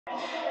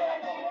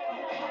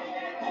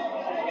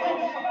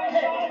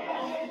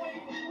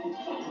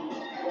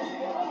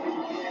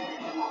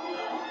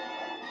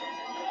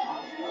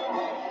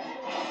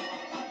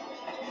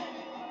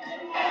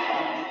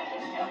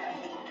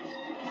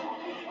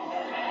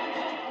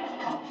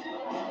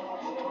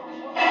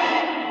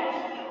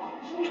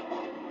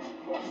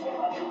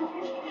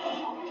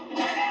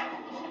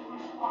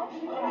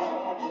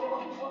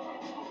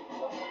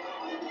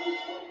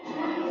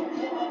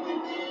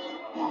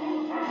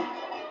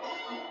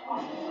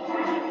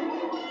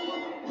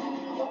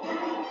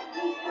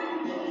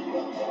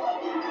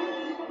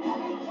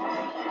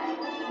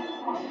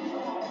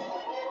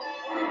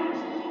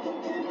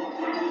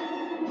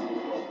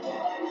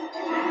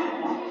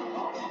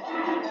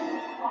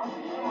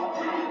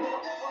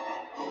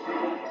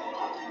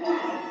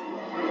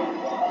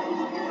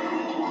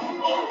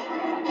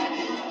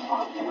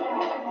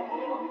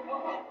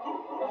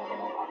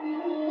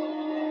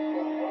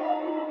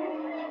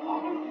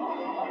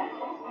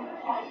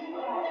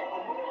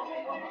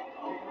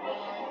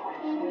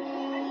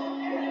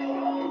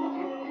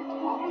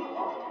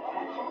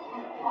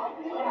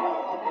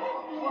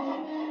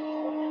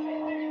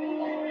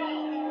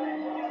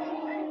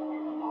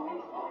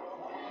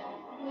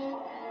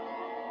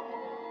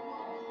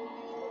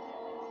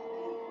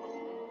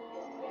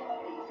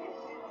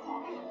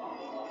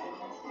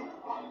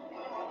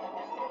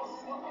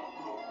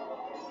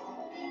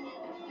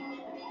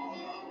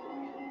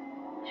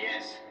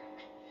Yes.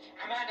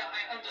 Commander,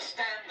 I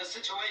understand the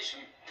situation.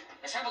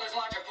 Assemble as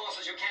large a force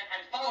as you can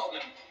and follow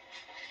them.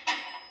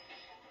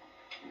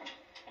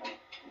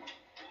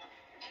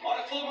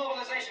 Order full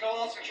mobilization of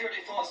all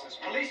security forces,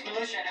 police,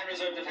 militia, and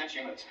reserve defense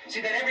units.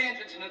 See that every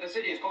entrance into the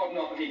city is cordoned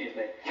off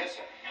immediately. Yes,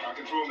 sir. Our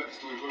control methods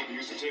to include the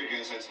use of tear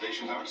gas at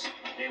station house.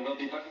 There will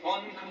be but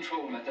one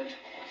control method.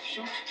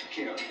 Shoot to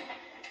kill.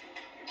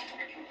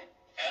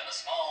 And a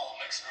small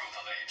mixed group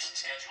of apes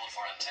scheduled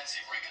for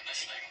intensive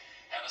reconditioning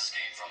have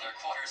escaped from their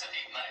quarters at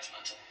Ape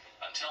Management.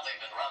 Until they've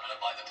been rounded up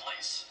by the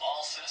police,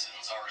 all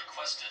citizens are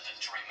requested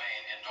to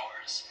remain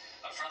indoors.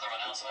 A further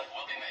announcement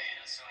will be made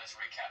as soon as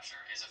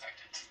recapture is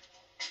effected.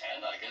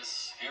 And I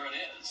guess here it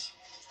is.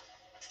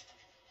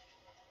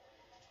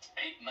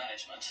 Ape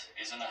Management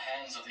is in the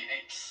hands of the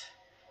apes.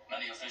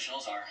 Many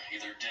officials are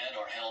either dead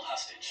or held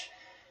hostage.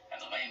 And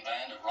the main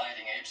band of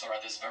rioting apes are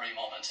at this very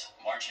moment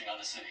marching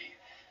on the city.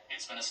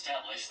 It's been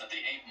established that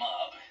the ape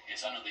mob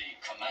is under the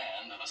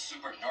command of a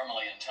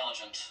supernormally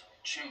intelligent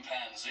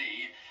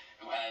chimpanzee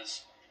who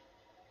has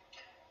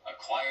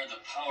acquired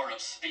the power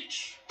of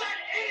speech. That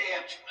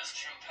idiot! This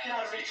chimpanzee...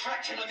 Get a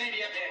retraction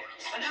immediately.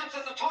 Announce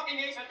that the talking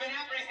ape has been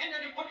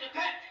apprehended and put to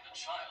death. The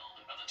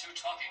child of the two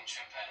talking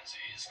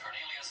chimpanzees,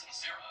 Cornelius and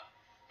Zira,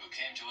 who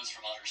came to us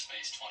from outer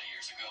space 20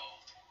 years ago.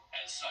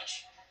 As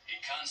such, he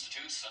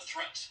constitutes a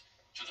threat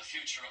to the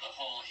future of the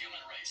whole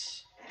human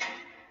race.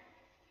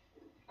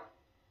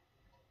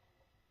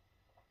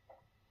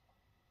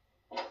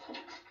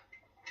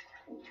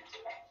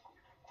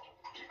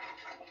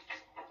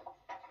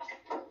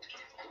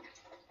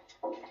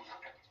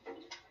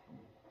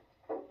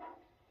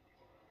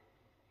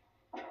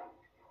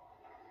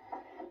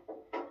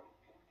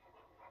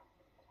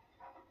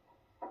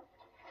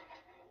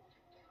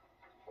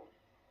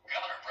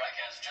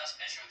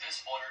 Just issued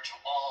this order to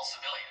all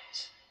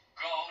civilians.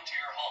 Go to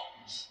your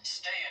homes,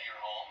 stay in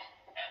your home,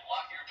 and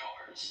lock your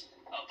doors.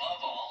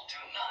 Above all, do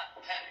not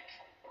panic.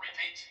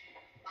 Repeat,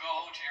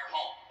 go to your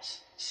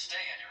homes, stay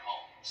in your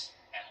homes,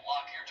 and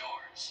lock your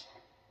doors.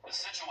 The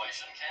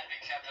situation can be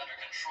kept under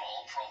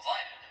control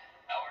provided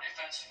our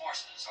defense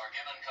forces are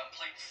given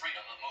complete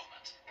freedom of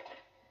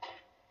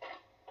movement.